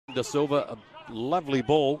De Silva, a lovely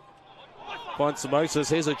ball. Finds Simosis.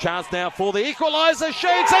 Here's a chance now for the equaliser.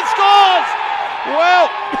 Shoots and scores! Well,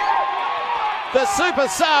 the super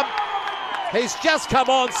sub, he's just come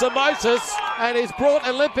on, Simosis, and he's brought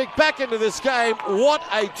Olympic back into this game. What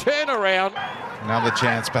a turnaround. Another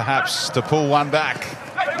chance perhaps to pull one back.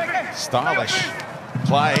 Stylish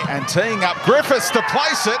play and teeing up Griffiths to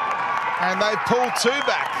place it, and they've pulled two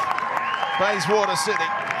back. Bayswater City.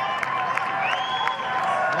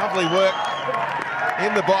 Lovely work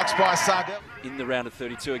in the box by Sardell. In the round of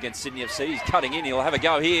 32 against Sydney FC, he's cutting in, he'll have a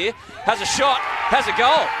go here. Has a shot, has a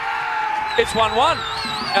goal. It's 1-1.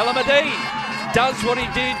 Alamadine does what he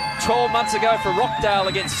did 12 months ago for Rockdale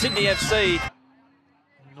against Sydney FC.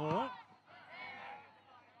 Nora.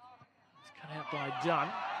 It's cut out by Dunn.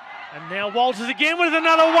 And now Walters again with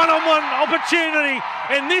another one-on-one opportunity.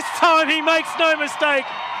 And this time he makes no mistake.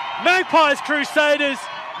 Magpies Crusaders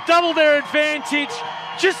double their advantage.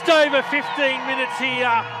 Just over 15 minutes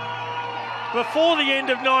here before the end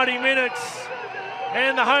of 90 minutes.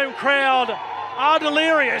 And the home crowd are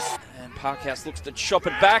delirious. And Parkhouse looks to chop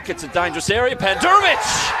it back. It's a dangerous area. Pandurovic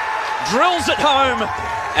drills it home.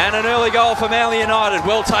 And an early goal for Manly United.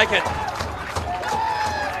 Well taken.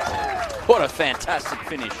 What a fantastic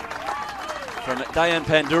finish from Dejan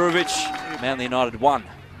Pandurovic. Manly United 1.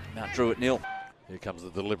 Mount Druitt 0. Here comes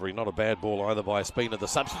the delivery. Not a bad ball either by Athena, the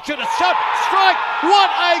substitute. A shot, strike. What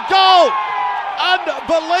a goal!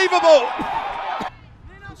 Unbelievable.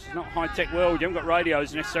 This is not a high-tech world. You haven't got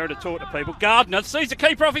radios necessarily to talk to people. Gardner sees the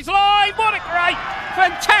keeper off his line. What a great,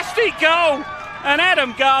 fantastic goal. And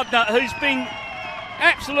Adam Gardner, who's been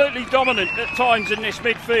absolutely dominant at times in this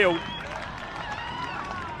midfield,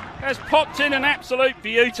 has popped in an absolute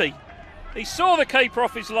beauty. He saw the keeper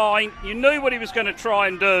off his line. You knew what he was going to try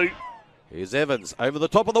and do. Here's Evans over the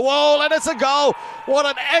top of the wall, and it's a goal. What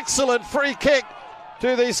an excellent free kick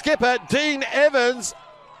to the skipper, Dean Evans.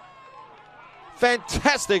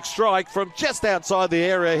 Fantastic strike from just outside the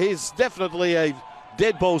area. He's definitely a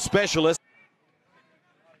dead ball specialist.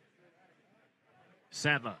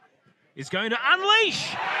 Sadler is going to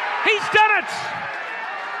unleash. He's done it.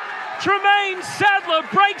 Tremaine Sadler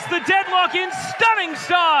breaks the deadlock in stunning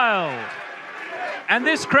style. And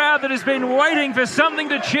this crowd that has been waiting for something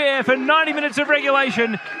to cheer for 90 minutes of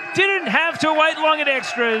regulation didn't have to wait long at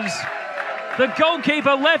extras. The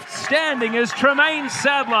goalkeeper left standing as Tremaine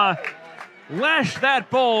Sadler lashed that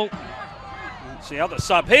ball. It's the other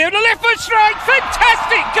sub here, the left foot strike,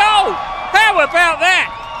 fantastic goal! How about that?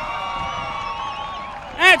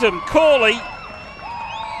 Adam Corley,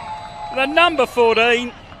 the number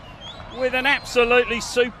 14, with an absolutely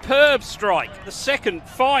superb strike. The second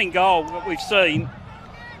fine goal that we've seen.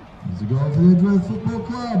 There's a goal for the Edgeworth Football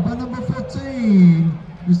Club by number 14,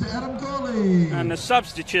 Mr. Adam Corley. And the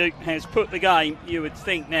substitute has put the game, you would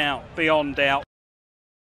think now, beyond doubt.